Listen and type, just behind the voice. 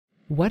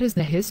What is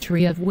the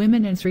history of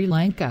women in Sri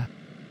Lanka?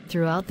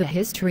 Throughout the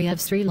history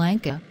of Sri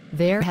Lanka,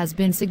 there has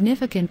been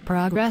significant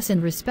progress in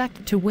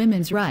respect to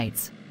women's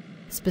rights.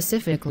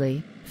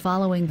 Specifically,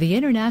 following the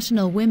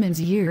International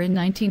Women's Year in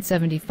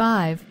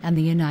 1975 and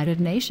the United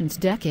Nations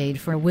Decade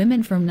for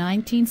Women from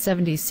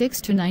 1976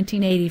 to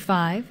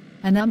 1985,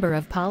 a number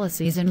of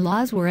policies and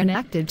laws were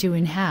enacted to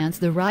enhance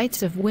the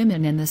rights of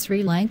women in the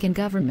Sri Lankan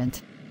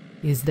government.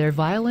 Is there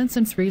violence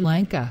in Sri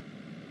Lanka?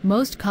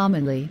 Most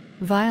commonly,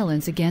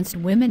 violence against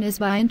women is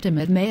by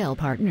intimate male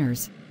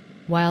partners.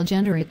 While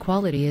gender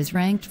equality is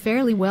ranked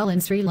fairly well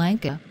in Sri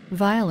Lanka,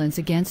 violence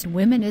against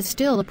women is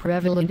still a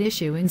prevalent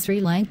issue in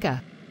Sri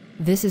Lanka.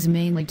 This is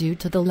mainly due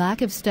to the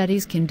lack of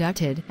studies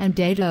conducted and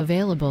data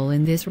available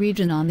in this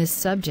region on this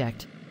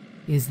subject.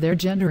 Is there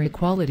gender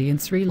equality in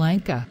Sri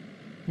Lanka?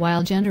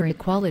 While gender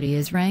equality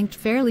is ranked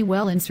fairly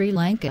well in Sri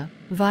Lanka,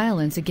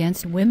 violence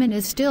against women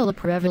is still a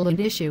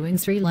prevalent issue in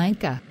Sri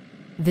Lanka.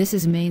 This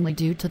is mainly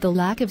due to the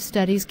lack of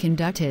studies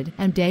conducted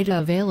and data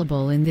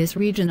available in this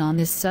region on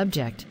this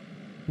subject.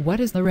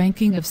 What is the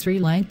ranking of Sri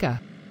Lanka?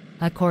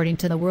 According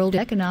to the World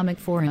Economic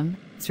Forum,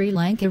 Sri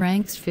Lanka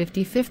ranks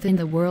 55th in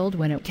the world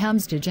when it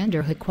comes to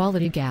gender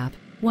equality gap,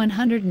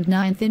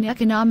 109th in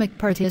economic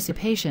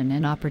participation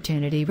and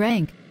opportunity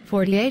rank,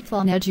 48th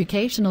on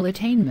educational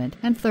attainment,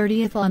 and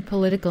 30th on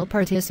political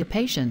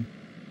participation.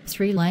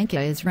 Sri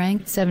Lanka is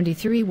ranked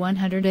 73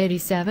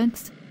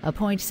 187th, a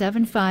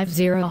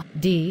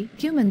 .750d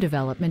Human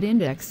Development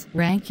Index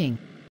ranking.